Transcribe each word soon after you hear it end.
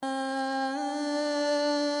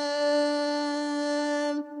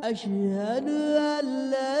أشهد أن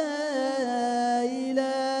لا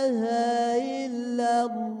إله إلا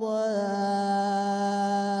الله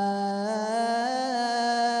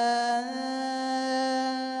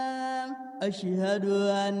أشهد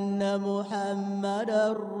أن محمدا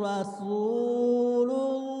رسول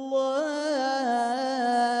الله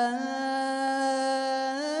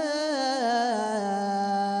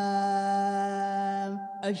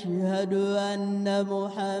أشهد أن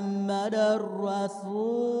محمدا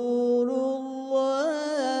رسول الله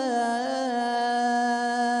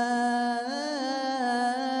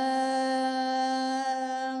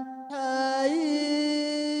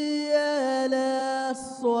حي على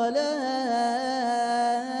الصلاة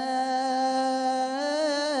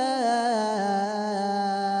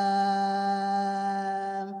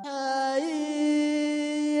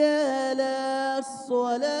حي على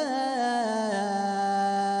الصلاة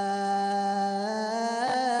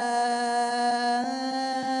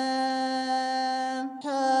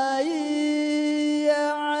حي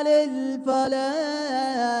على الفلاح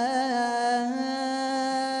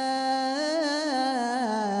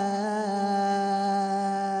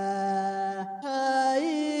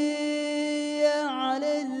حي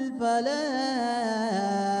على الفلاح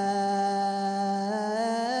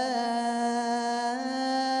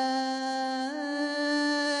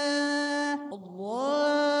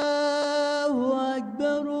الله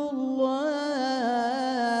أكبر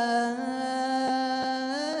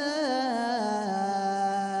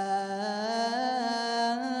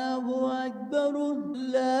الله أكبر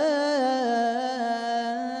لا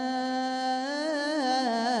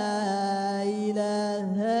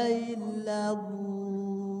إله إلا الله.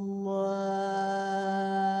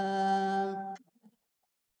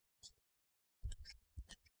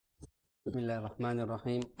 بسم الله الرحمن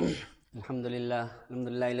الرحيم الحمد لله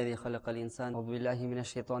الذي خلق الإنسان أعوذ بالله من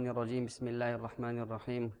الشيطان الرجيم بسم الله الرحمن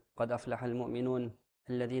الرحيم قد أفلح المؤمنون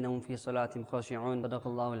الذين هم في صلاتهم خاشعون صدق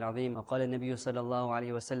الله العظيم. وقال النبي صلى الله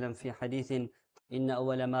عليه وسلم في حديث إن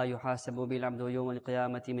أول ما يحاسب به العبد يوم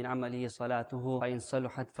القيامة من عمله صلاته فإن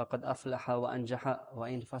صلحت فقد أفلح وأنجح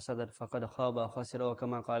وإن فسدت فقد خاب وخسر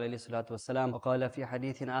وكما قال عليه الصلاة والسلام. وقال في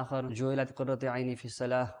حديث آخر جعلت قرة عيني في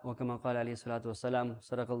الصلاة وكما قال عليه الصلاة والسلام.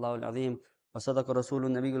 صدق الله العظيم وصدق رسول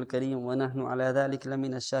النبي الكريم ونحن على ذلك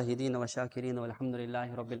لمن الشاهدين والشاكرين والحمد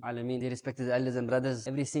لله رب العالمين. Dear respected elders and brothers,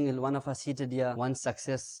 every single one of us seated here wants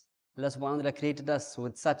success. Allah subhanahu wa ta'ala created us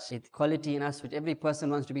with such a quality in us which every person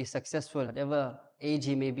wants to be successful. Whatever age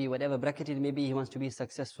he may be, whatever bracket he may be, he wants to be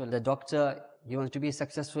successful. The doctor, he wants to be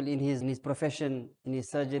successful in his profession, in his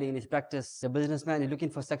surgery, in his practice. The businessman is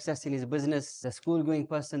looking for success in his business. The school-going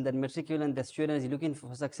person, the matriculant, the student is looking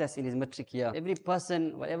for success in his matric year. Every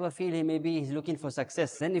person, whatever field he may be, is looking for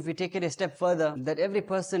success. Then if we take it a step further, that every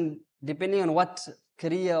person, depending on what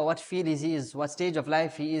career, what field he is, what stage of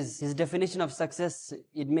life he is, his definition of success,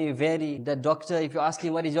 it may vary. The doctor, if you ask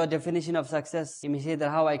him what is your definition of success, he may say that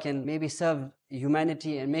how I can maybe serve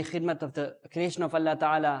humanity and make khidmat of the creation of Allah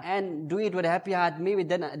Ta'ala and do it with a happy heart, maybe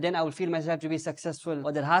then I will feel myself to be successful.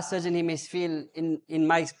 Or that heart surgeon, he may feel in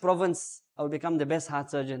my province, I will become the best heart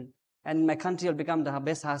surgeon. And in my country, I'll become the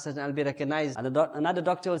best heart surgeon, I'll be recognized. And another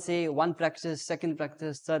doctor will say, one practice, second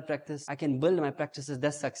practice, third practice, I can build my practices,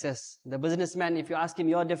 that's success. The businessman, if you ask him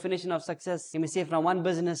your definition of success, he may say from one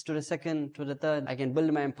business to the second, to the third, I can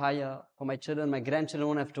build my empire for my children, my grandchildren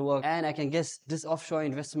won't have to work, and I can get this offshore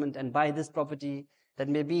investment and buy this property. That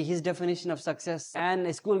may be his definition of success. And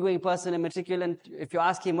a school-going person, a matriculant, if you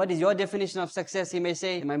ask him, what is your definition of success? He may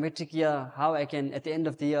say, in my matric year, how I can, at the end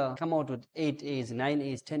of the year, come out with 8 A's, 9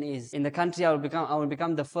 A's, 10 A's. In the country, I will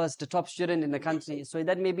become the top student in the country. So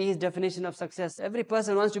that may be his definition of success. Every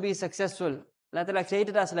person wants to be successful. Allah Ta'ala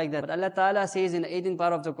created us like that. But Allah Ta'ala says in the 18th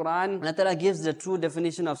part of the Qur'an, Allah Ta'ala gives the true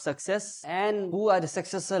definition of success and who are the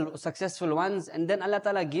successful ones. And then Allah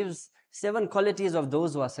Ta'ala gives 7 qualities of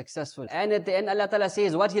those who are successful. And at the end, Allah Ta'ala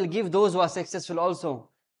says what He'll give those who are successful also.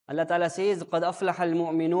 Allah Ta'ala says, قَدْ أَفْلَحَ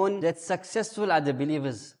الْمُؤْمِنُونَ, that successful are the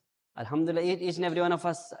believers. Alhamdulillah, each and every one of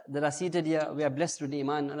us that are seated here, we are blessed with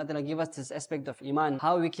Iman. Allah Ta'ala give us this aspect of Iman.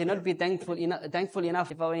 How we cannot be thankful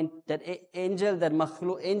enough if that angel, that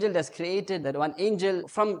makhluk, angel that's created, that one angel,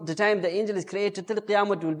 from the time the angel is created till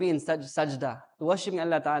Qiyamah will be in sajda, worshipping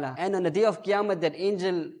Allah Ta'ala. And on the day of Qiyamah, that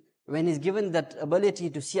angel, when he's given that ability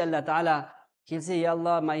to see Allah Ta'ala, he'll say, Ya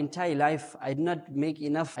Allah, my entire life, I did not make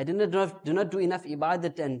enough, I do not do enough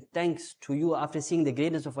ibadat and thanks to you after seeing the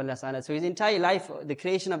greatness of Allah Ta'ala. So his entire life, the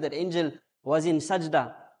creation of that angel was in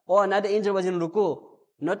sajda, or another angel was in ruku.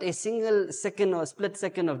 Not a single second or split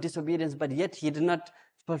second of disobedience, but yet he did not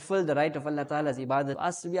fulfill the right of Allah Ta'ala's ibadat.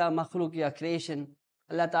 Us, we are makhluk, we are creation.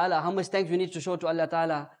 Allah Ta'ala, how much thanks we need to show to Allah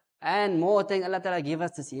Ta'ala. And more than Allah Ta'ala gave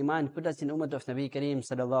us this iman, put us in ummah of Nabi Kareem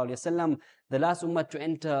sallallahu alayhi wasallam, the last ummah to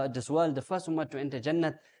enter this world, the first ummah to enter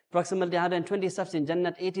Jannat. Approximately 120 stuffs in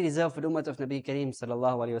Jannat, 80 reserved for the ummah of Nabi Kareem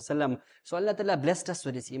sallallahu alayhi wasallam. So Allah Ta'ala blessed us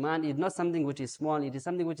with this iman. It is not something which is small, it is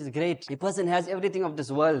something which is great. A person has everything of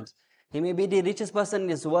this world. He may be the richest person in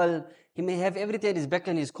this world. He may have everything at his beck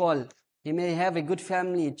and his call. He may have a good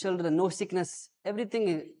family, children, no sickness.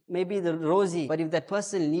 Everything may be the rosy. But if that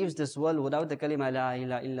person leaves this world without the kalima la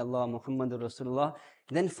ilaha illallah Muhammadur Rasulullah,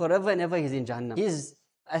 then forever and ever he's in Jahannam.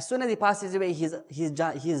 As soon as he passes away,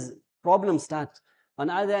 his problems start. On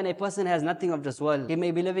the other hand, a person has nothing of this world. He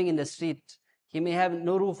may be living in the street. He may have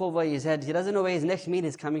no roof over his head. He doesn't know where his next meal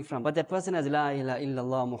is coming from. But that person has la ilaha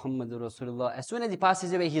illallah Muhammadur Rasulullah. As soon as he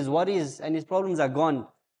passes away, his worries and his problems are gone.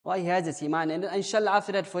 Why he has this iman, and inshallah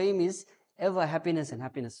after that for him is ever happiness and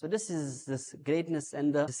happiness. So this is this greatness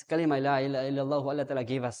and this kalima la ilaha illallah Allah Ta'ala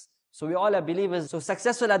gave us. So we all are believers. So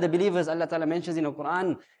successful are the believers Allah Ta'ala mentions in the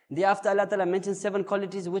Qur'an. Thereafter Allah Ta'ala mentions 7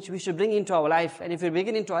 qualities which we should bring into our life. And if we bring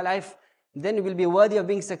it into our life, then we will be worthy of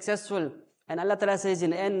being successful. And Allah Ta'ala says in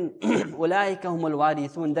the end, أُولَٰئِكَ هُمُ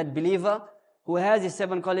الْوَارِثُونَ, that believer who has these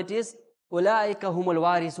 7 qualities, أُولَٰئِكَ هُمُ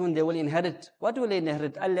الْوَارِثُونَ, they will inherit. What will they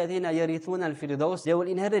inherit? الَّذِينَ يَرِثُونَ الْفِرْدَوْسِ, they will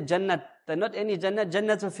inherit Jannat. Not any Jannat,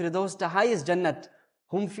 Jannat of Firdaus, the highest Jannat.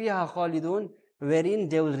 Hum fiha khalidun, wherein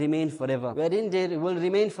they will remain forever. Wherein they will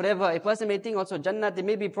remain forever. A person may think also Jannat, there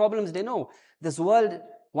may be problems, they know. This world,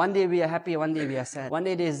 one day we are happy, one day we are sad. One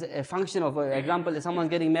day there's a function of, example, someone's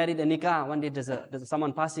getting married, a nikah, one day there's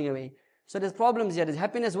someone passing away. So there's problems here, there's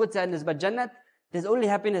happiness with sadness, but Jannat, there's only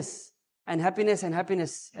happiness. And happiness and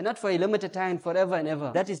happiness, and not for a limited time, forever and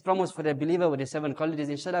ever. That is promised for the believer with the 7 qualities.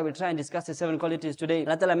 Inshallah, we'll try and discuss the 7 qualities today.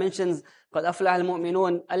 Allah Ta'ala mentions, قَدْ أَفْلَحَ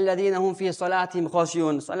الْمُؤْمِنُونَ الَّذِينَ هُمْ فِي صَلَاتِهِمْ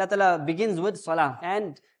خَاشِعُونَ. So Allah Ta'ala begins with salah.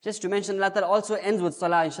 And just to mention, Allah Ta'ala also ends with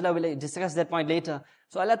salah. Inshallah, we'll discuss that point later.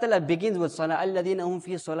 So Allah Ta'ala begins with salah. الَّذِينَ هُمْ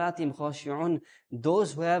فِي صَلَاتِهِمْ خَاشِعُونَ.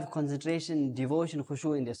 Those who have concentration, devotion,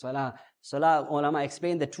 khushu in their salah. Salah, ulama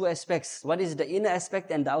explain the 2 aspects. What is the inner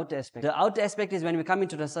aspect and the outer aspect? The outer aspect is when we come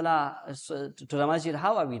into the salah, to the masjid,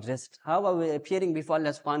 how are we dressed? How are we appearing before Allah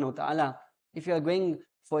subhanahu wa ta'ala? If you are going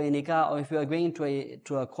for a nikah, or if you are going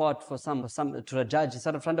to a court for to a judge,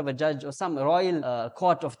 sort of front of a judge, or some royal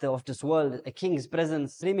court of this world, a king's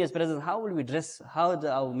presence, premier's presence, how will we dress? How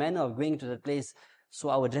our manner of going to that place?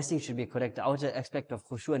 So our dressing should be correct. The outer aspect of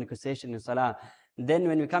khushu and concentration in salah. Then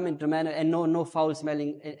when we come into manner and no foul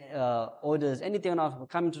smelling odors, anything else,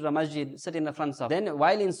 come into the masjid, sit in the front side. Then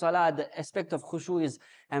while in salah, the aspect of khushu is,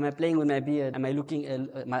 am I playing with my beard? Am I looking,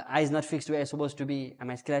 my eyes not fixed where I'm supposed to be? Am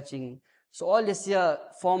I scratching? So all this here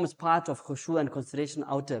forms part of khushu and concentration,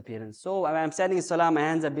 outer appearance. So when I'm standing in salah, my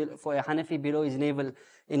hands are for a Hanafi below his navel.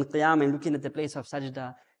 In qiyam, I'm looking at the place of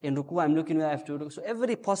sajda. In ruku, I'm looking where I have to look. So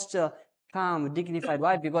every posture, calm, dignified.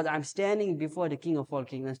 Why? Because I'm standing before the King of all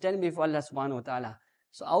Kings. I'm standing before Allah subhanahu wa ta'ala.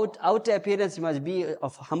 So outer appearance must be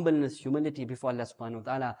of humbleness, humility before Allah subhanahu wa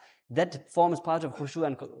ta'ala. That forms part of khushu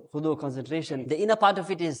and khudu, concentration. The inner part of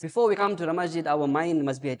it is, before we come to the masjid, our mind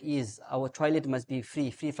must be at ease. Our toilet must be free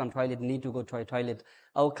from toilet, need to go to a toilet.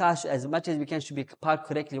 Our car, as much as we can, should be parked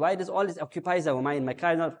correctly. Why? Does all this occupies our mind? My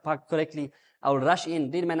car is not parked correctly. I will rush in,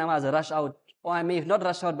 did my namaz, rush out. Or I may not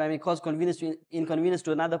rush out, but I may cause inconvenience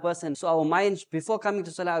to another person. So our mind, before coming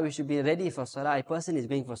to salah, we should be ready for salah. A person is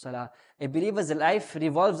going for salah. A believer's life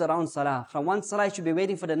revolves around salah. From one salah, he should be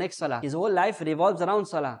waiting for the next salah. His whole life revolves around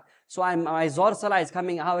salah. So my Zohr salah is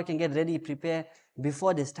coming, how I can get ready, prepare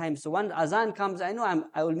before this time. So when azan comes, I know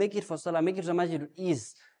I will make it for salah, make it to the masjid with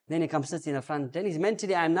ease. Then he comes, sits in the front. Then he's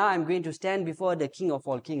mentally, I'm going to stand before the King of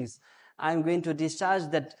all Kings. I'm going to discharge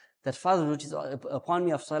that fard which is upon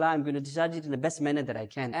me of salah. I'm going to discharge it in the best manner that I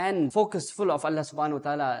can. And focus full of Allah subhanahu wa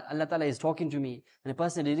ta'ala. Allah ta'ala is talking to me. And a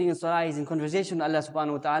person reading in salah is in conversation with Allah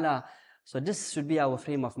subhanahu wa ta'ala. So this should be our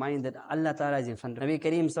frame of mind, that Allah ta'ala is in front of us. Nabi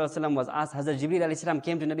Kareem sallallahu alaihi wasallam was asked, Hazrat Jibreel alayhi salam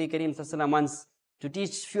came to Nabi Kareem sallallahu alaihi wasallam once to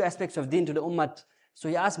teach few aspects of deen to the ummah. So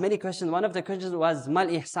he asked many questions. One of the questions was, Mal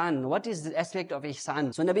ihsan? What is the aspect of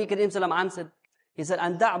ihsan? So Nabi Kareem sallallahu alaihi wasallam answered, he said,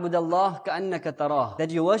 "An ta'bud Allah ka'annaka tarah."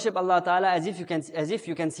 That you worship Allah Ta'ala as if you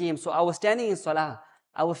can see Him. So our standing in salah,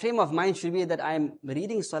 our frame of mind should be that I am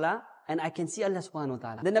reading salah and I can see Allah Subhanahu wa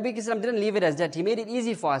Ta'ala. The Nabi Sallam didn't leave it as that. He made it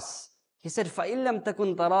easy for us. He said, فَإِن لَمْ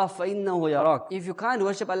تَكُنْ تَرَاهُ فَإِنَّهُ يَرَاكَ. If you can't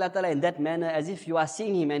worship Allah Ta'ala in that manner, as if you are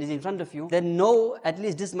seeing Him and He's in front of you, then know at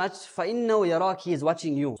least this much, فَإِنَّهُ يَرَاكَ. He is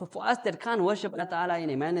watching you. So for us that can't worship Allah Ta'ala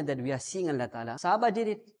in a manner that we are seeing Allah Ta'ala, Sahaba did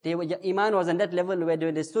it. Iman was on that level where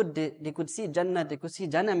when they stood, they could see Jannah, they could see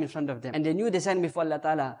Jannah in front of them. And they knew they stand before Allah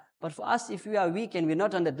Ta'ala. But for us, if we are weak and we're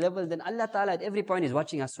not on that level, then Allah Ta'ala at every point is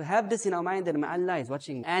watching us. So have this in our mind that Allah is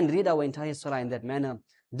watching, and read our entire surah in that manner.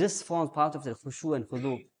 This forms part of the khushu and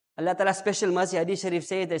khudu. Allah Ta'ala's special mercy, Hadith Sharif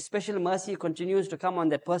says that special mercy continues to come on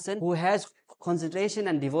that person who has concentration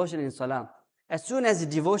and devotion in salah. As soon as the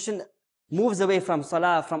devotion moves away from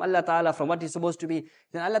salah, from Allah Ta'ala, from what is supposed to be,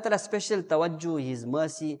 then Allah Ta'ala's special tawajjuh, His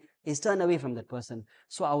mercy, is turned away from that person.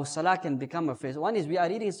 So our salah can become a phase. One is we are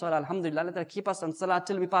reading salah, alhamdulillah, Allah Ta'ala keep us on salah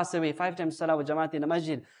till we pass away, 5 times salah with jamaat in the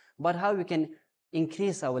masjid. But how we can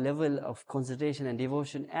increase our level of concentration and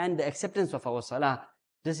devotion and the acceptance of our salah.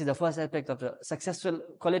 This is the first aspect of the successful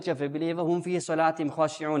quality of a believer. Hum fi salatim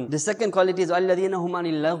khashi'un. The second quality is alladhina hum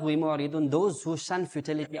anil laghwi mu'ridun. Those who shun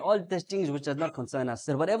futility, all these things which does not concern us.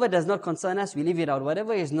 So whatever does not concern us, we leave it out.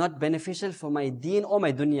 Whatever is not beneficial for my deen or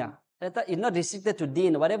my dunya. It's not restricted to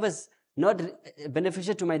deen. Whatever is not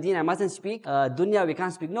beneficial to my deen, I mustn't speak. Dunya, we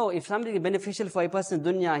can't speak. No, if something is beneficial for a person's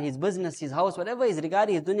dunya, his business, his house, whatever is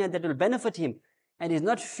regarding his dunya that will benefit him, and is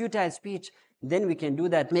not futile speech, then we can do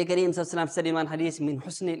that. May Kareem Sallallahu said in one hadith, min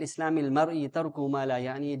husni al-Islam al-mar'i tarku ma la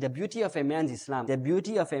ya'ni. The beauty of a man's Islam, the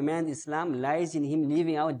beauty of a man's Islam lies in him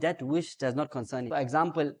leaving out that which does not concern him. For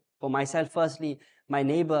example, for myself, firstly, my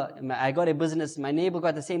neighbor, I got a business, my neighbor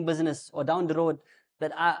got the same business, or down the road,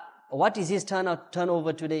 that what is his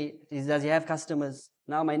turnover today? Does he have customers?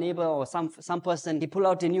 Now my neighbor or some person, he pull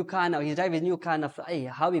out a new car now, he drive his new car now, hey,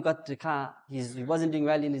 how he got the car, he wasn't doing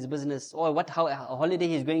well in his business, or how a holiday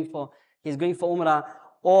he's going for Umrah,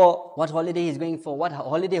 or what holiday he's going for, what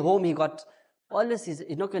holiday home he got. All this is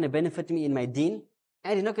not going to benefit me in my deen,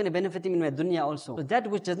 and it's not going to benefit him in my dunya also. So that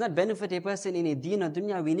which does not benefit a person in a deen or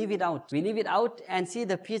dunya, we leave it out. We leave it out and see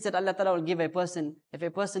the peace that Allah Ta'ala will give a person. If a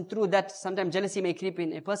person through that, sometimes jealousy may creep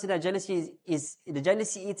in. A person that jealousy the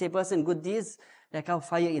jealousy eats a person good deeds, like how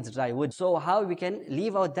fire eats dry wood. So how we can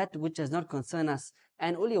leave out that which does not concern us,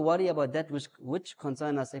 and only worry about that which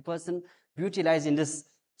concern us. A person beauty lies in this.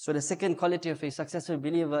 So the second quality of a successful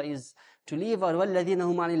believer is to leave out وَالَّذِينَ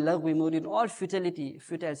هُمْ عَنِ اللَّغْوِ مُعْرِضُونَ. All futility,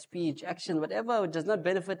 futile speech, action, whatever does not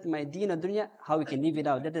benefit my deen or dunya, how we can leave it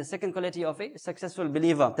out. That is the second quality of a successful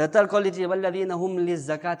believer. The third quality, وَالَّذِينَ هُمْ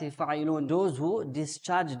لِلزَّكَاةِ فَعِلُونَ. Those who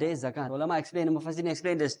discharge their zakat. Ulama explain, Mufassirin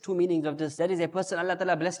explain, there's two meanings of this. That is a person, Allah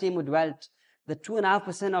Ta'ala blessed him with wealth. The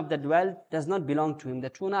 2.5% of that wealth does not belong to him.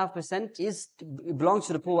 The 2.5% belongs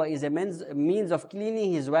to the poor, is a means of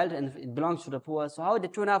cleaning his wealth, and it belongs to the poor. So how the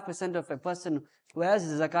 2.5% of a person who has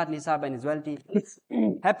his zakat nisab and is wealthy,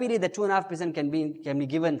 happily the 2.5% can be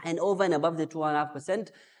given, and over and above the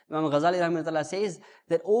 2.5%, Imam Ghazali Rahmatullah says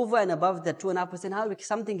that over and above the 2.5%, how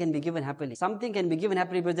something can be given happily. Something can be given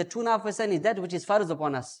happily, because the 2.5% is that which is farz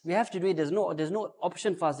upon us. We have to do it. There's no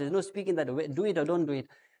option for us. There's no speaking that do it or don't do it.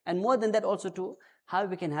 And more than that also too, how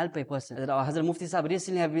we can help a person. That our Hazrat Mufti Sahib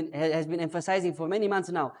recently has been emphasizing for many months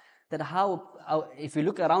now, that how if we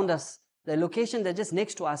look around us, the location that's just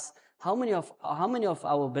next to us, how many of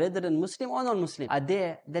our brethren, Muslim or non-Muslim, are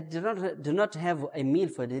there that do not have a meal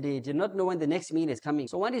for the day, do not know when the next meal is coming.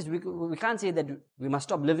 So one is, we can't say that we must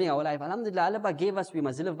stop living our life. Alhamdulillah, Allah gave us, we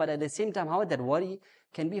must live, but at the same time, how that worry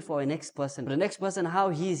can be for a next person. For the next person, how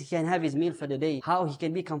he can have his meal for the day, how he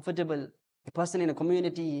can be comfortable. A person in a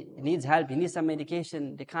community needs help, he needs some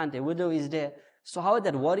medication, they can't, a widow is there. So how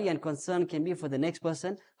that worry and concern can be for the next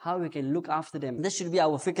person, how we can look after them. This should be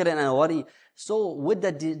our fikr and our worry. So with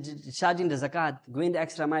the discharging the zakat, going the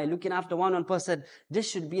extra mile, looking after one person, this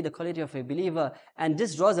should be the quality of a believer. And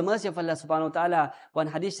this draws the mercy of Allah subhanahu wa ta'ala. One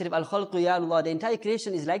hadith sharif, al-khalqu ya Allah, the entire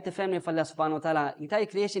creation is like the family of Allah subhanahu wa ta'ala. Entire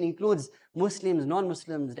creation includes Muslims,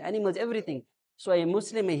 non-Muslims, the animals, everything. So a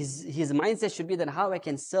Muslim, his mindset should be that how I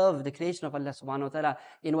can serve the creation of Allah subhanahu wa ta'ala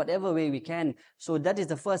in whatever way we can. So that is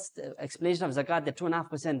the first explanation of zakat, the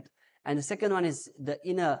 2.5%. And the second one is the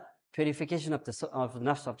inner purification of the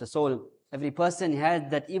nafs, of the soul. Every person has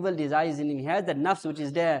that evil desires in him. He has that nafs which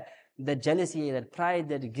is there, that jealousy, that pride,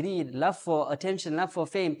 that greed, love for attention, love for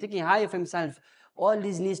fame, thinking high of himself. All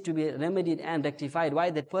these needs to be remedied and rectified. Why?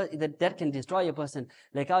 That can destroy a person.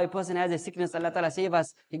 Like how a person has a sickness, Allah Ta'ala save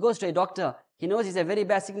us. He goes to a doctor. He knows it's a very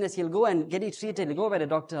bad sickness. He'll go and get it treated. He'll go by the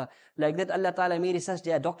doctor. Like that, Allah Ta'ala made it such.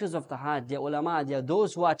 They are doctors of the heart. They are ulama. They are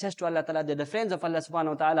those who are attached to Allah Ta'ala. They are the friends of Allah Subhanahu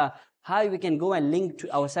Wa Ta'ala. How we can go and link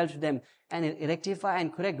to ourselves to them and rectify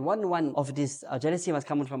and correct one of this jealousy must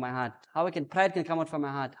come out from my heart. How pride can come out from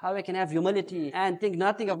my heart. How I can have humility and think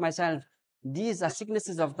nothing of myself. These are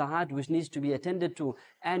sicknesses of the heart which needs to be attended to.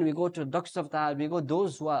 And we go to doctors of the heart, we go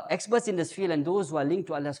those who are experts in this field and those who are linked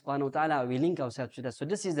to Allah subhanahu wa ta'ala, we link ourselves to that. So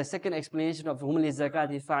this is the second explanation of hum li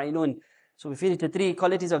zakati fa'ilun. So we finish the three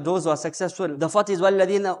qualities of those who are successful. The fourth is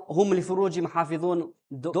وَالَّذِينَ هُمْ لِفُرُوجِهِمْ حَافِظُونَ.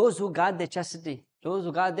 Those who guard their chastity. Those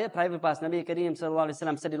who guard their private parts. Nabi Kareem sallallahu alayhi wa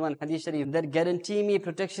sallam said in one hadith sharif, that guarantee me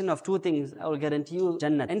protection of two things. I will guarantee you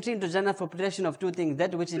Jannah. Entry into Jannah for protection of two things.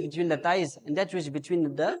 That which is between the thighs and that which is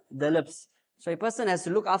between the lips. So a person has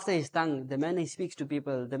to look after his tongue, the man he speaks to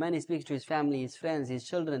people, the man he speaks to his family, his friends, his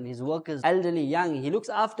children, his workers, elderly, young. He looks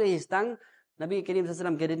after his tongue. Nabi Kareem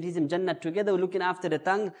Sallallahu guarantees him Jannah. Together we're looking after the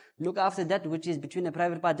tongue, look after that which is between the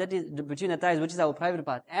private part, that is between the thighs, which is our private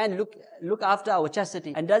part, and look after our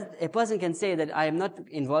chastity. And a person can say that I am not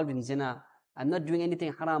involved in zina, I'm not doing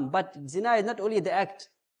anything haram, but zina is not only the act,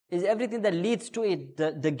 it's everything that leads to it,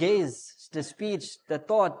 the gaze, the speech, the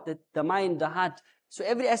thought, the mind, the heart. So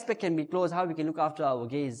every aspect can be closed. How we can look after our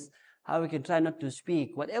gaze, how we can try not to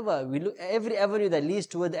speak, whatever. We look every avenue that leads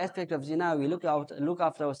toward the aspect of zina, we look after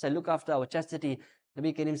ourselves, look after our chastity.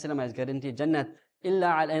 Nabi Kareem Sallam has guaranteed Jannat. And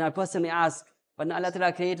a person may ask, but Allah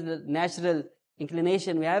Ta'ala created a natural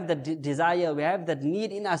inclination, we have that desire, we have that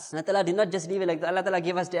need in us. Allah Ta'ala did not just leave it like that. Allah Ta'ala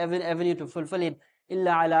gave us the avenue to fulfill it. إِلَّا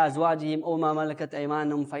عَلَىٰ أَزْوَاجِهِمْ أَوْ مَا مَلَكَتْ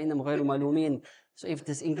أَيْمَانُهُمْ فَإِنَّهُمْ غَيْرُ مَلُومِينَ. So if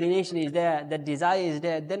this inclination is there, that desire is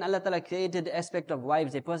there, then Allah Ta'ala created the aspect of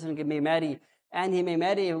wives. A person may marry, and he may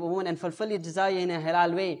marry a woman and fulfill his desire in a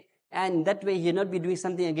halal way. And that way he will not be doing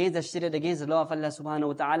something against the shariat, against the law of Allah subhanahu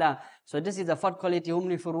wa ta'ala. So this is the fourth quality, هُمْ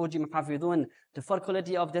لِفُرُوجِهِمْ حَافِظُونَ. The fourth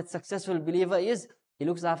quality of that successful believer is, he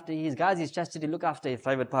looks after his guards, his chastity, look after his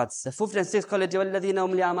private parts. The fifth and sixth quality, وَالَّذِينَ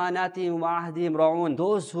هُمْ لِأَمَانَاتِهِمْ وَعَهْدِهِمْ رَاعُونَ.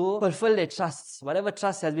 Those who fulfill their trusts, whatever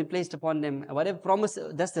trust has been placed upon them, whatever promise,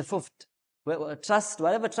 that's the fifth.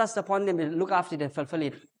 Whatever trust upon them, they look after it and fulfill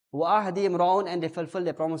it. وَعَهْدِهِمْ رَاعُونَ. And they fulfill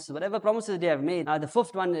their promises, whatever promises they have made. The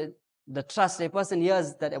fifth one, the trust. A person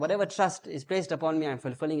hears that whatever trust is placed upon me, I'm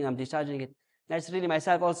fulfilling it, I'm discharging it. Naturally,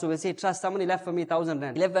 myself also will say, trust, somebody left for me 1,000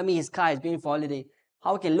 rand. He left for me his car, he's going for holiday.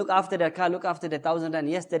 How can look after that car, look after the 1,000 rand?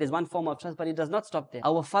 Yes, there is one form of trust, but it does not stop there.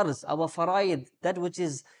 Our farz, our faraid, that which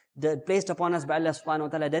is placed upon us by Allah subhanahu wa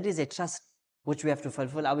ta'ala, that is a trust which we have to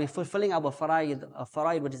fulfill. Are we fulfilling our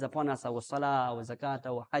faraid which is upon us, our salah, our zakat,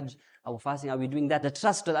 our hajj, our fasting? Are we doing that? The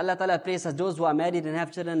trust that Allah ta'ala places, those who are married and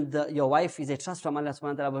have children, your wife is a trust from Allah subhanahu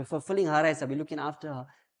wa ta'ala. Are we fulfilling her rights? Are we looking after her?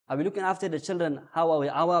 Are we looking after the children? How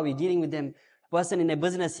are we dealing with them? Person in a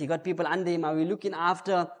business, he got people under him. Are we looking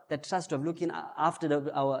after the trust of looking after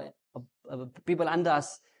our people under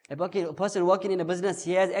us? A person working in a business,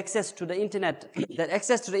 he has access to the internet. That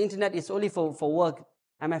access to the internet is only for work.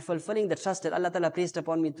 Am I fulfilling the trust that Allah Ta'ala placed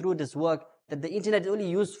upon me through this work? That the internet is only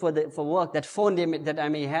used for work. That phone that I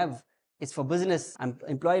may have is for business. I'm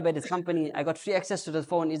employed by this company. I got free access to the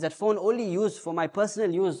phone. Is that phone only used for my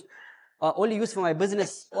personal use? Or only used for my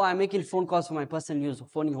business? Or I'm making phone calls for my personal use,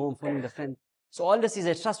 phoning home, phoning the friend. So all this is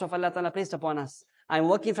a trust of Allah Ta'ala placed upon us. I'm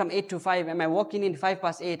working from 8 to 5. Am I walking in 5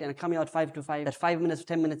 past 8 and coming out 5 to 5? That 5 minutes,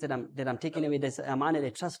 10 minutes that I'm taking away, there's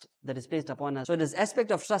a trust that is placed upon us. So this aspect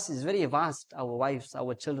of trust is very vast. Our wives,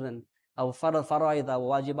 our children, our faraid, our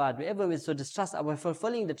wajibat, wherever we, so this trust, we're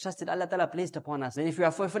fulfilling the trust that Allah Ta'ala placed upon us. And if we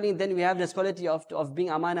are fulfilling, then we have this quality of being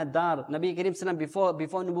amanat dar. Nabi Kareem Sallam, before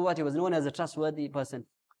Nubuwwat, he was known as a trustworthy person.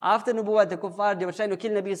 After Nubuwwat, the kuffar, they were trying to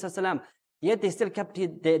kill Nabi Sallam. Yet they still kept the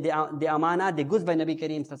amanah, the goods by Nabi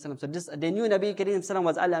Kareem Sallallahu. So they knew Nabi Kareem Sallallahu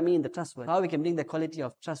was Al-Amin, the trustworthy. How we can bring the quality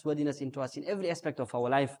of trustworthiness into us in every aspect of our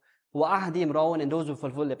life. وَأَهْدِهِمْ رَاوٌ. And those who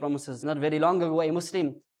fulfill their promises. Not very long ago, a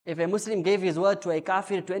Muslim, if a Muslim gave his word to a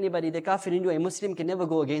kafir, to anybody, the kafir knew a Muslim can never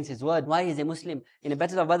go against his word. Why is a Muslim? In the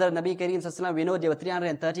battle of Badr, Nabi Kareem Sallallahu, we know there were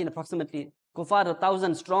 313 approximately. Kuffar,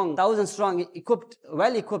 1,000 strong, equipped,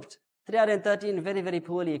 well equipped. 313 very, very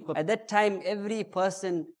poorly equipped. At that time, every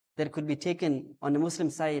person that could be taken on the Muslim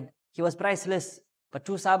side, he was priceless. But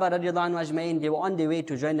two Sahaba radiallahu anhu ajmain, they were on their way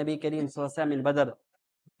to join Nabi Kareem Sallallahu in Badr.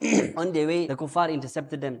 On their way, the kuffar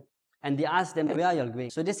intercepted them. And they asked them, where are you going?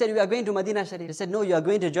 So they said, we are going to Medina Sharif. They said, no, you are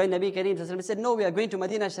going to join Nabi Kareem Sallallahu. They said, no, we are going to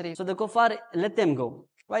Medina Sharif. So the kuffar let them go.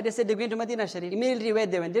 Why? They said they're going to Medina Sharif. Immediately where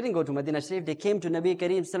they went, they didn't go to Medina Sharif. They came to Nabi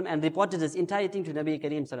Kareem Sallallahu and reported this entire thing to Nabi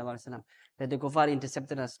Kareem Sallallahu that the kuffar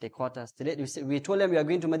intercepted us, they caught us. We told them we are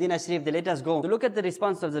going to Medina Sharif, they let us go. So look at the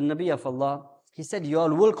response of the Nabi of Allah. He said, you all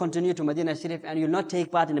will continue to Medina Sharif and you will not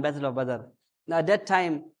take part in the battle of Badr. Now at that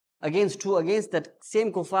time, against that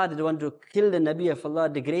same kuffar that want to kill the Nabi of Allah,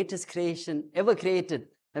 the greatest creation ever created,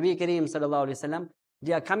 Nabi Kareem Sallallahu Alaihi Wasallam,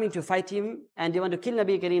 they are coming to fight him and they want to kill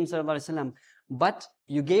Nabi Kareem Sallallahu Alaihi Wasallam. But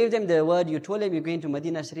you gave them the word, you told them you're going to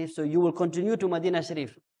Medina Sharif, so you will continue to Medina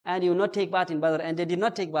Sharif and you will not take part in Badr. And they did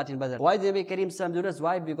not take part in Badr. Why did Nabi Kareem Sallallahu do this?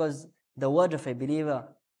 Why? Because the word of a believer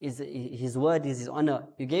is his word, is his honor.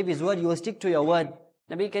 You gave his word, you will stick to your word.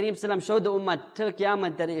 Nabi Kareem Sallallahu showed the ummah till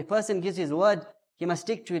Qiyamah that a person gives his word, he must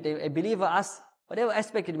stick to it. A believer, us, whatever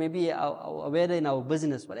aspect it may be, whether in our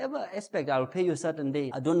business, whatever aspect, I will pay you a certain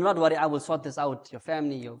day. Do not worry, I will sort this out. Your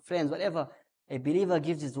family, your friends, whatever. A believer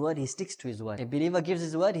gives his word, he sticks to his word. A believer gives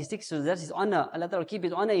his word, he sticks to it. That's his honor. Allah Ta'ala will keep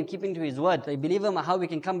his honor in keeping to his word. So a believer, how we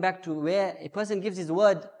can come back to where a person gives his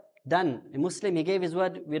word, done. A Muslim, he gave his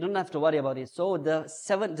word, we don't have to worry about it. So the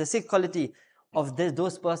sixth quality of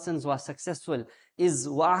those persons who are successful is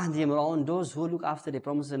wa'ahdihim ra'un, those who look after their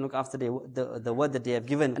promises and look after the word that they have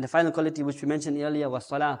given. And the final quality which we mentioned earlier was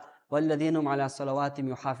salah. وَالَّذِينَ هُمْ عَلَىٰ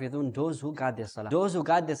صَلَوَاتِهِمْ يُحَافِظُونَ, those who guard their salah. Those who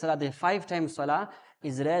guard their salah, the 5 times salah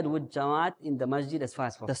is read with jamaat in the masjid as far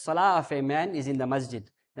as possible. The salah of a man is in the masjid.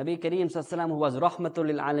 Nabi Kareem Sallallahu who was rahmatul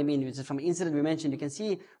lil alameen, which is from an incident we mentioned. You can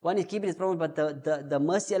see one is keeping his promise, but the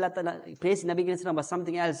mercy Allah Ta'ala praised Nabi Kareem Sallallahu was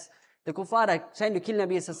something else. The kuffar are trying to kill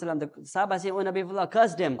Nabi Sallallahu. The Sahaba say, oh Nabi Allah,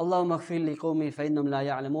 curse them. Allahumma khfir li qawmi fa innahum la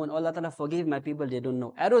ya'lamun. Oh Allah Ta'ala, forgive my people, they don't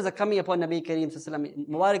know. Arrows are coming upon Nabi Kareem Sallallahu.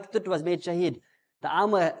 Mubarak Tut was made shaheed. The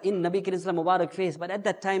armor in Nabi Kareem Sallallahu Mubarak face. But at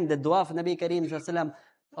that time, the dua of Nabi Kareem Sallallahu,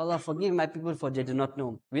 Allah forgive my people for they do not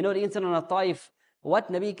know. We know the incident of Taif, what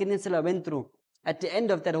Nabi Kareem Sallallahu went through. At the end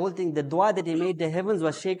of that whole thing, the dua that he made, the heavens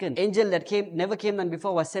were shaken. Angel that never came down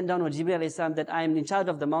before was sent down with Jibreel alayhi salam, that I am in charge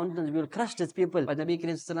of the mountains, we will crush these people. But Nabi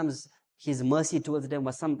Kareem Sallallahu, his mercy towards them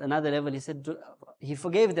was another level. He said, he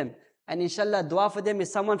forgave them. And inshallah, dua for them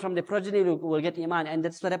is someone from the progeny who will get iman. And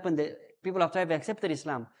that's what happened. The people of Taif accepted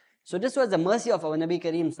Islam. So this was the mercy of our Nabi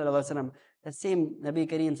Kareem Sallallahu Alaihi Wasallam. That same Nabi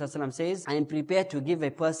Kareem Sallallahu Alaihi Wasallam says, I am prepared to give a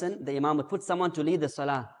person, the Imam would put someone to lead the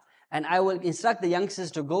Salah. And I will instruct the youngsters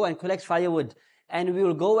to go and collect firewood. And we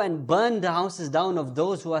will go and burn the houses down of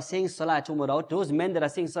those who are saying Salah at home without, those men that are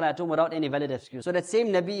saying Salah at home without any valid excuse. So that same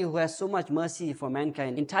Nabi who has so much mercy for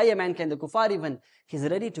mankind, entire mankind, the kuffar even, he's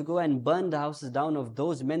ready to go and burn the houses down of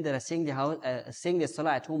those men that are saying their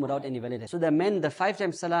Salah at home without any valid excuse. So the men, the 5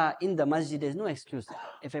 times Salah in the masjid, there's no excuse.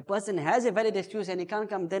 If a person has a valid excuse and he can't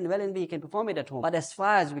come, then well and be, he can perform it at home. But as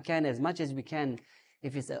far as we can, as much as we can,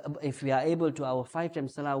 if we are able to our 5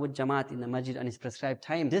 times Salah with Jamaat in the masjid on his prescribed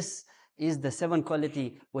time, this is the 7th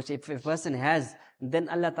quality which if a person has, then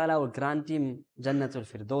Allah Ta'ala will grant him Jannatul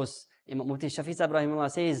Firdaus. Imam Mufti Shafi Sahib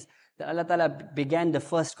Rahimahullah says that Allah Ta'ala began the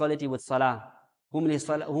first quality with Salah.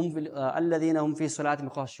 Alladhina hum fi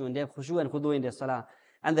salatim khashun. They have khushu and khudu in their Salah.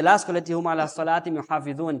 And the last quality, hum ala salatim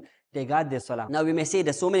yuhafidhun. They guard their Salah. Now we may say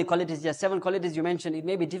there's so many qualities, just 7 qualities you mentioned. It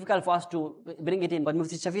may be difficult for us to bring it in. But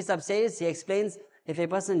Mufti Shafi Sahib says, he explains, if a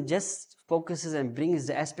person just focuses and brings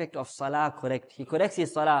the aspect of Salah correct, he corrects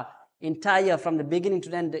his Salah, entire, from the beginning to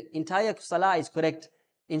the end, the entire salah is correct.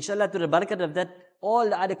 Inshallah, to the barakat of that, all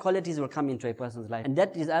the other qualities will come into a person's life. And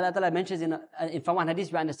that is, Allah Ta'ala mentions in from one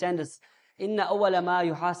hadith, we understand this. Inna awwala ma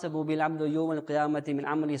yuhasabu bil abdu yawm al qiyamati min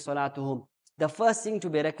amali salatuhum. The first thing to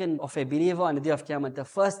be reckoned of a believer on the day of Qiyamah, the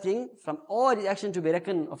first thing from all the action to be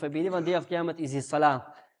reckoned of a believer on the day of Qiyamah is his salah.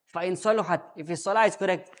 فَإِن صَلُحَتْ, if his salah is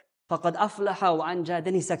correct, فَقَدْ أَفْلَحَ وَأَنْجَى,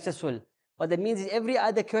 then he's successful. What that means is every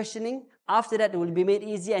other questioning after that will be made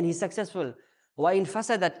easy and he's successful. وَإِن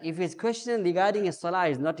فَسَدَتْ, if his question regarding his salah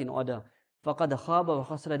is not in order, فَقَدْ خَابَ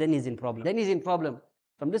وَخَسْرَ, then he's in problem. Then he's in problem.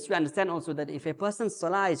 From this we understand also that if a person's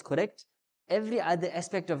salah is correct, every other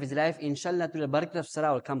aspect of his life, inshallah, to the barakat of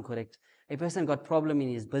salah will come correct. A person got problem in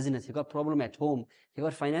his business, he got problem at home, he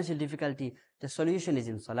got financial difficulty, the solution is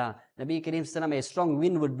in salah. Nabi Kareem Sallallahu, a strong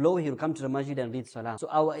wind would blow, he will come to the masjid and read salah. So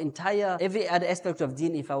our entire, every other aspect of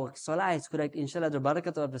deen, if our salah is correct, inshallah, the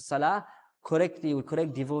barakat of the salah correctly, with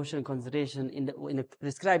correct devotion, concentration, in the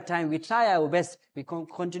prescribed time, we try our best, we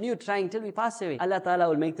continue trying till we pass away. Allah Ta'ala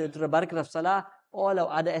will make the barakat of salah, all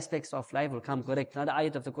our other aspects of life will come correct. Another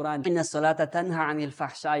ayat of the Qur'an, Inna salata tanha anil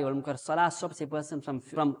fahsha'i wal munkar. Salah stops a person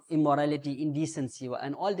from immorality, indecency,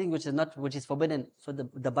 and all things which is forbidden. So the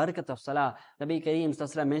barakat of salah, Nabi Kareem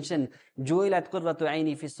Sallallahu mentioned, Ju'ilat qurratu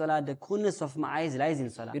aini fi salah, the coolness of my eyes lies in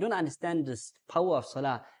salah. We don't understand this power of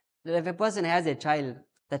salah. That if a person has a child,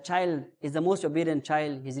 the child is the most obedient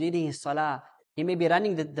child, he's reading his salah, he may be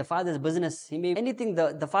running the father's business. He may anything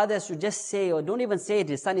the father should just say, or don't even say it,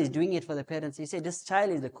 his son is doing it for the parents. He said, this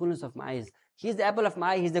child is the coolness of my eyes. He's the apple of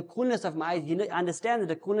my eye, he's the coolness of my eyes. You understand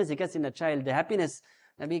the coolness he gets in the child, the happiness.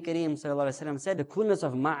 Nabi Kareem Sallallahu Alaihi Wasallam said, the coolness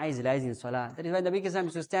of my eyes lies in salah. That is why Nabi Kareem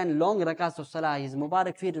used to stand long rakats of salah, his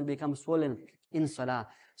mubarak feet will become swollen in salah.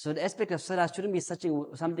 So the aspect of salah shouldn't be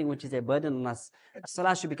something which is a burden on us.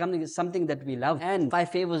 Salah should become something that we love. And 5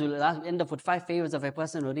 favors, will end up with 5 favors of a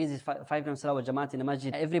person who reads his 5 times salah with Jamaat in the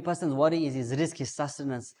masjid. Every person's worry is his rizq, his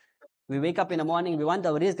sustenance. We wake up in the morning, we want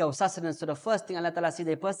our rizq, our sustenance. So the first thing Allah Ta'ala sees,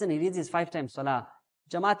 a person, he reads his 5 times salah.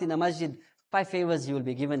 Jamaat in the masjid, 5 favors he will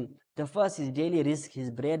be given. The first, his daily rizq, his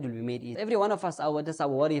bread will be made easy. Every one of us, that's our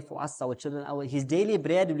worry for us, our children, his daily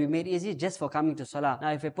bread will be made easy just for coming to salah.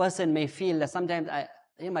 Now if a person may feel that sometimes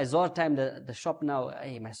hey, my Zohar time, the shop now,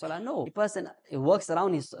 hey, my Salah. No, the person works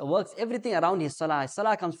everything around his Salah. His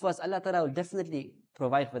Salah comes first. Allah Ta'ala will definitely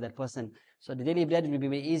provide for that person. So the daily bread will be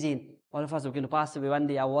very easy. All of us are going to pass away one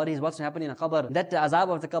day. Our worries, what's going to happen in a qabr. That azab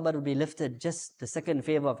of the qabr will be lifted. Just the second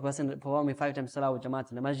favor of a person performing 5 times salah with jamaat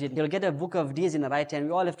in the masjid. He'll get a book of deeds in the right hand.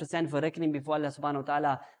 We all have to stand for reckoning before Allah subhanahu wa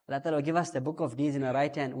ta'ala. Allah Ta'ala will give us the book of deeds in the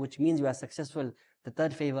right hand, which means we are successful. The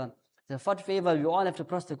third favor. The fourth favor, we all have to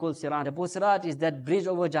cross the Kul Sirat. The Kul Sirat is that bridge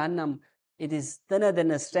over Jahannam. It is thinner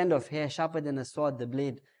than a strand of hair, sharper than a sword, the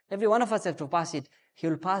blade. Every one of us have to pass it. He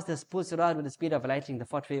will pass the Kul Sirat with the speed of lightning, the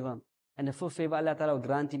fourth favor. And the fifth favor, Allah Ta'ala will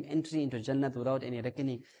grant him entry into Jannat without any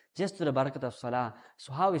reckoning, just to the barakat of Salah.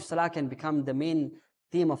 So how if Salah can become the main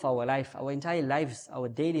theme of our life, our entire lives, our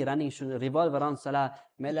daily running should revolve around Salah.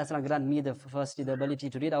 May Allah Ta'ala grant me the ability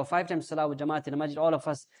to read our 5 times Salah with Jamaat in the Masjid, all of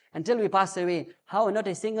us, until we pass away. How not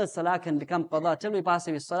a single Salah can become Qadha, till we pass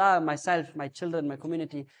away. Salah, myself, my children, my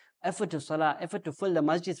community, effort to Salah, effort to fill the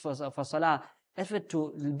masjids for Salah, effort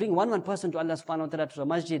to bring one person to Allah subhanahu wa ta'ala to the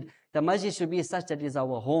masjid. The masjid should be such that it is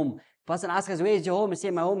our home. Person asks us, where is your home? We say,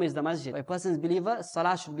 my home is the masjid. A person's believer,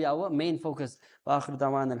 Salah should be our main focus. Wa akhiru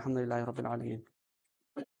da'wana alhamdulillahi rabbil alameen.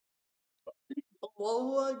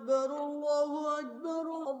 الله أكبر الله أكبر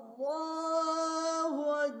الله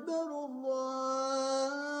أكبر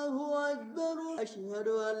الله أكبر أشهد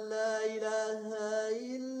أن لا إله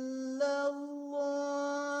إلا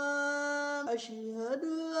الله أشهد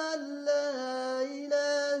أن لا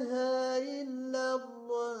إله إلا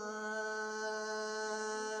الله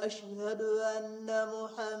أشهد أن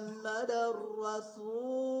محمدا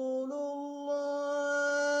رسول الله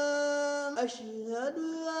أشهد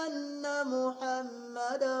أن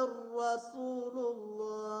محمدا رسول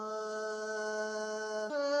الله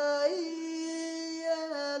حي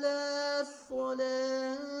على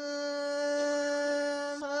الصلاة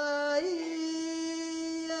حي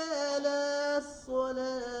على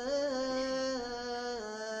الصلاة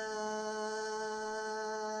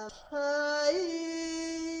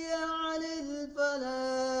حي على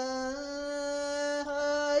الفلاح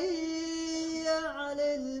حي على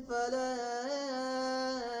الفلاح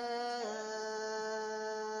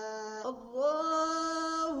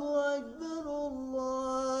الله أكبر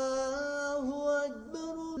الله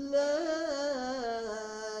أكبر لا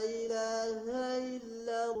إله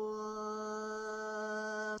إلا الله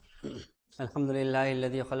الحمد لله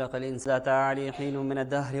الذي خلق الإنسان عليه حين من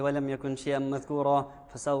الدهر ولم يكن شيئا مذكورا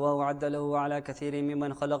فسواه وعدله على كثير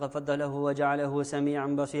ممن خلق فضله وجعله سميعا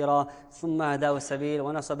بصيرا ثم هداه السبيل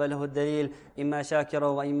ونصب له الدليل إما شاكرا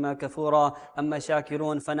وإما كفورا أما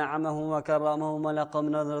شاكرون فنعمه وكرمهم ولقم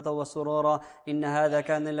نظرة وسرورا إن هذا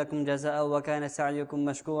كان لكم جزاء وكان سعيكم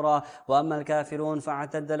مشكورا وأما الكافرون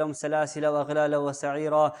فاعتد لهم سلاسل وأغلالا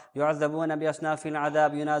وسعيرا يعذبون بأصناف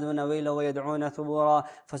العذاب ينادون ويلا ويدعون ثبورا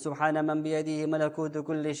فسبحان من بيده ملكوت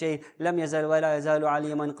كل شيء لم يزل ولا يزال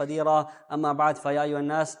عليما قديرا أما بعد فيا أيها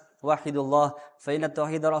الناس وحدوا الله فإن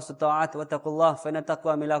التوحيد رأس الطاعات واتقوا الله فإن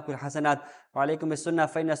التقوى ملاك الحسنات وعليكم بالسنة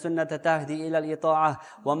فإن السنة تهدي إلى الإطاعة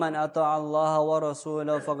ومن أطاع الله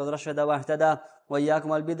ورسوله فقد رشد واهتدى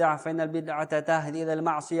وإياكم البدع فإن البدعة تهدي إلى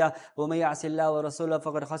المعصية ومن يعص الله ورسوله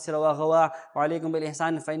فقد خسر وغوى وعليكم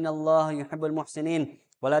بالإحسان فإن الله يحب المحسنين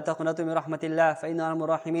ولا تقنطوا من رحمة الله فإنه أرحم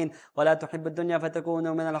الراحمين ولا تحب الدنيا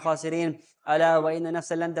فتكونوا من الخاسرين ألا وإن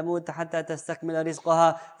نفسا لن تموت حتى تستكمل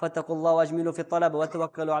رزقها فاتقوا الله واجملوا في الطلب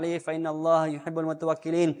وتوكلوا عليه فإن الله يحب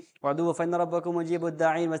المتوكلين وادعوه فإن ربكم مجيب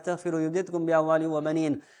الداعين واستغفروا يمددكم بأموال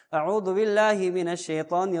وبنين أعوذ بالله من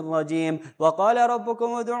الشيطان الرجيم وقال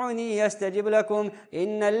ربكم ادعوني أستجب لكم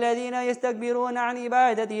إن الذين يستكبرون عن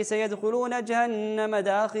عبادتي سيدخلون جهنم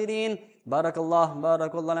داخرين بارك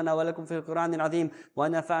الله لنا ولكم في القرآن العظيم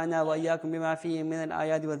ونفعنا وإياكم بما فيه من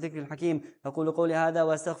الآيات والذكر الحكيم أقول قولي هذا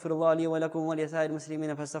وأستغفر الله لي ولكم ولسائر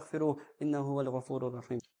المسلمين فاستغفروه إنه هو الغفور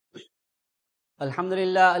الرحيم الحمد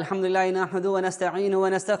لله نحمده ونستعينه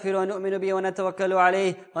ونستغفره ونؤمن به ونتوكل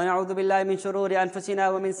عليه ونعوذ بالله من شرور أنفسنا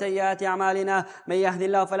ومن سيئات أعمالنا من يهد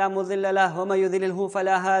الله فلا مضل له ومن يضلله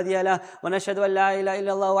فلا هادي له ونشهد أن لا إله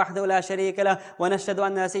إلا الله وحده لا شريك له ونشهد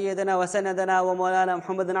أن سيدنا وسندنا ومولانا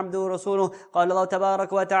محمد عبده ورسوله قال الله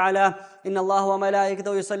تبارك وتعالى إن الله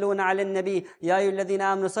وملائكته يصلون على النبي يا أيها الذين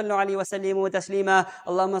آمنوا صلوا عليه وسلموا تسليما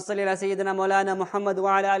اللهم صل على سيدنا مولانا محمد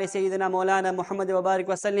وعلى آل سيدنا مولانا محمد وبارك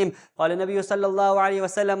وسلم قال النبي صلى الله عليه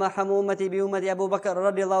وسلم أرحم أمتي بأمة أبو بكر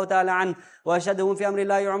رضي الله تعالى عنه وأشهدهم في أمر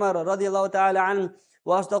الله عمر رضي الله تعالى عنه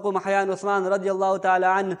وأصدق محيان عثمان رضي الله تعالى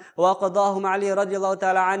عنه، وقضاهم علي رضي الله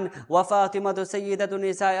تعالى عنه، وفاطمة سيدة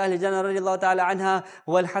نساء أهل الجنة رضي الله تعالى عنها،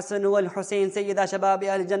 والحسن والحسين سيدا شباب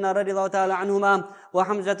أهل الجنة رضي الله تعالى عنهما،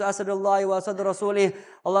 وحمزة أسد الله وأسد رسوله.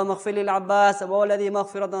 اللهم اغفر للعباس وولدي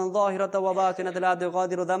مغفرة ظاهرة وباطنة لا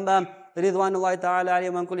تغادر ذنبا، رضوان الله تعالى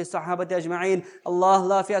عليهم من كل الصحابة أجمعين. الله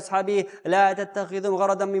لا في أصحابي لا تتخذهم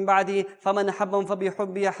غرضا من بعدي، فمن أحبهم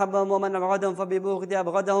فبحبي أحبهم، ومن أبغضهم فببغضي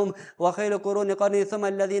أبغضهم، وخير قرون قرني ثم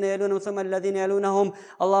الذين يلونهم ثم الذين يلونهم.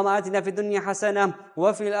 اللهم آتنا في الدنيا حسنة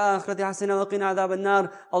وفي الآخرة حسنة وقنا عذاب النار.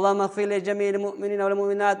 اللهم اغفر لجميع المؤمنين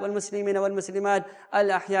والمؤمنات والمسلمين والمسلمات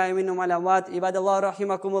الأحياء منهم والأموات. عباد الله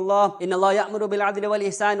رحمكم الله، إن الله يأمر بالعدل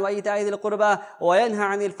والإحسان وإيتاء ذي القربى وينهى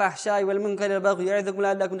عن الفحشاء والمنكر والبغي يعظكم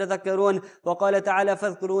لعلكم تذكرون. وقال تعالى: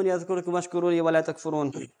 فاذكروني أذكركم واشكروا لي ولا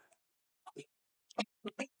تكفرون.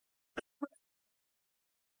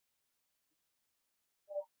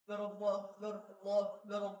 الله أكبر الله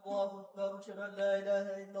أكبر الله أكبر أشهد أن لا إله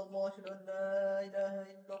إلا الله أشهد أن لا إله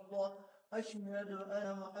إلا الله أشهد أن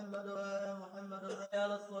محمد حي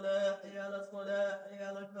على الصلاة حي على الصلاة حي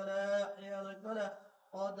على الفلاح حي على الفلاح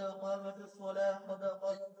قد قامت الصلاة قد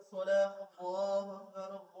قامت الصلاة. الله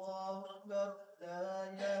أكبر الله أكبر لا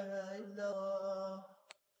إله إلا الله.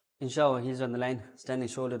 Inshallah, he's on the line, standing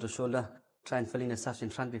shoulder to shoulder. Try and fill in the safs in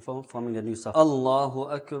front before forming the new saf. Allahu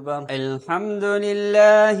Akbar.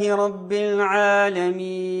 Alhamdulillahi Rabbil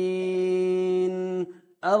Alameen.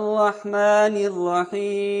 Ar-Rahmanir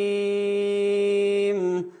Rahim.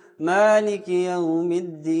 مالك يوم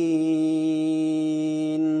الدين.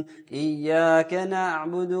 إياك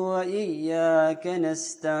نعبد وإياك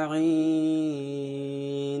نستعين.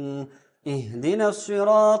 اهدنا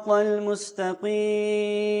الصراط المستقيم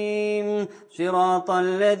صراط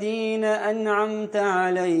الذين أنعمت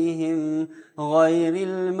عليهم غير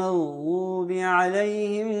المغضوب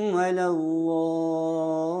عليهم ولا الضالين.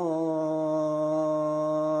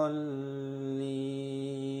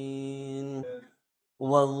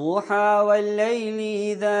 والضحى والليل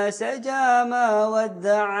إذا سجى ما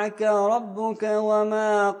ودعك ربك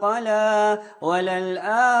وما قلى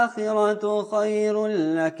وللآخرة خير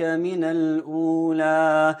لك من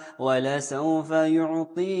الأولى ولسوف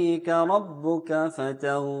يعطيك ربك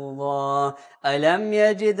فترضى. ألم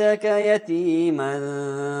يجدك يتيما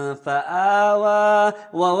فآوى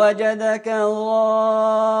ووجدك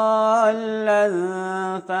ضالا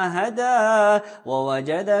فهدى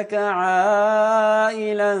ووجدك عائلا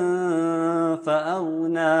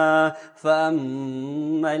فأغنى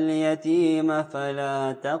فأما اليتيم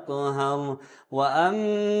فلا تقهر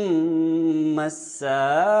وأما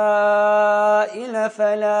السائل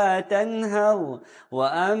فلا تنهر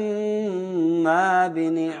وأما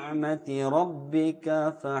بنعمة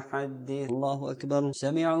ربك فحدث. الله أكبر.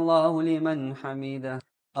 سمع الله لمن حمده.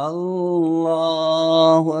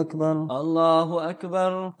 الله أكبر الله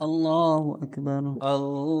أكبر الله أكبر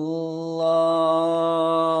الله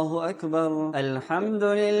أكبر. الحمد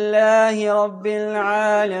لله رب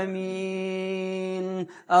العالمين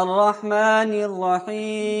الرحمن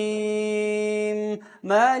الرحيم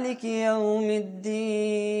مالك يوم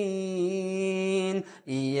الدين.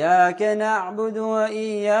 إياك نعبد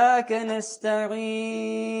وإياك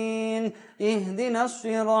نستعين. اهدنا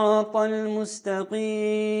الصراط المستقيم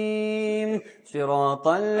صراط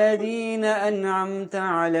الذين أنعمت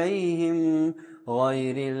عليهم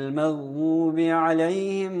غير المغضوب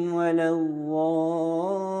عليهم ولا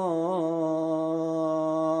الضالين.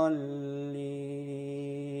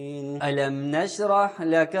 ألم نشرح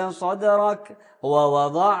لك صدرك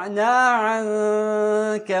ووضعنا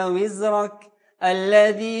عنك وزرك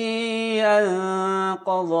الذي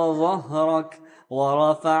أنقض ظهرك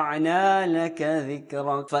ورفعنا لك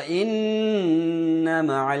ذكرك فإن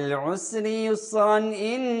مع العسر يسرا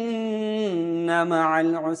إن مع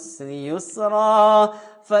العسر يسرا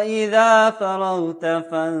فإذا فرغت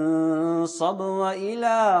فانصب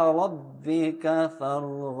وإلى ربك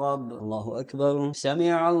فارغب. الله أكبر.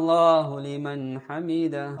 سمع الله لمن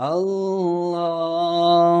حمده.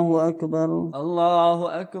 الله أكبر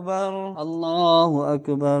الله أكبر الله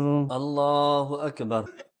أكبر الله أكبر.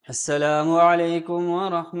 السلام عليكم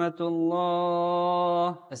ورحمة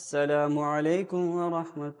الله. السلام عليكم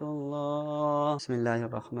ورحمة الله. بسم الله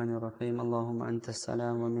الرحمن الرحيم. اللهم أنت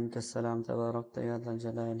السلام ومنك السلام تباركت يا ذا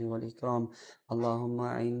الجلال والإكرام. اللهم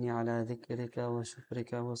أعني على ذكرك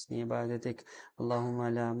وشكرك وحسن عبادتك. اللهم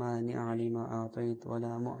لا مانع لما أعطيت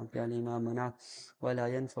ولا معطي لما منعت ولا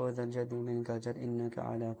ينفع ذا الجد منك الجد إنك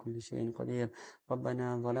على كل شيء قدير.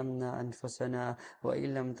 ربنا ظلمنا أنفسنا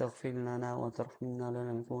وإن لم تغفر لنا وترحمنا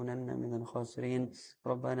لنكونن من الخاسرين.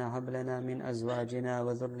 ربنا هب لنا من أزواجنا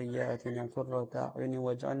وذرياتنا قرة أعين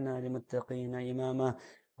واجعلنا للمتقين إماما.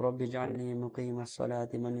 رب اجعلني مقيم الصلاة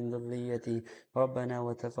ومن ذريتي ربنا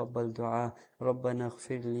وتقبل دعاء. ربنا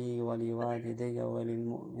اغفر لي ولوالدي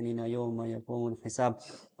وللمؤمنين يوم يقوم الحساب.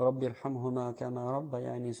 رب ارحمهما كما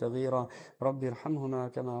ربياني صغيرا. رب ارحمهما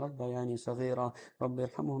كما ربياني صغيرا. رب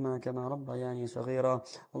ارحمهما كما ربياني صغيرا.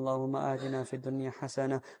 اللهم آتنا في الدنيا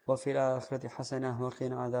حسنة وفي الآخرة حسنة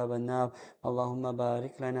وقنا عذاب النار. اللهم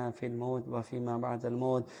بارك لنا في الموت وفيما بعد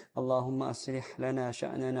الموت. اللهم أصلح لنا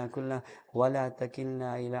شأننا كله ولا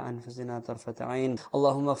تكلنا إلى أنفسنا طرفة عين.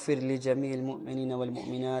 اللهم اغفر لجميع المؤمنين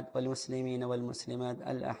والمؤمنات والمسلمين والمسلمات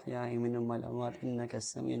الأحياء منهم والأموات إنك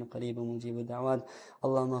السميع القريب مجيب الدعوات.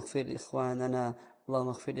 اللهم اغفر إخواننا. اللهم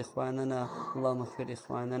اغفر إخواننا. اللهم اغفر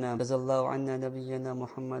إخواننا. جزا الله عنا نبينا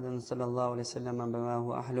محمد صلى الله عليه وسلم بما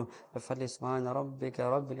هو أهله. بفضل سبحان ربك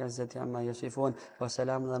رب العزة عما يصفون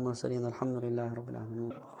وسلام على المرسلين الحمد لله رب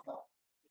العالمين.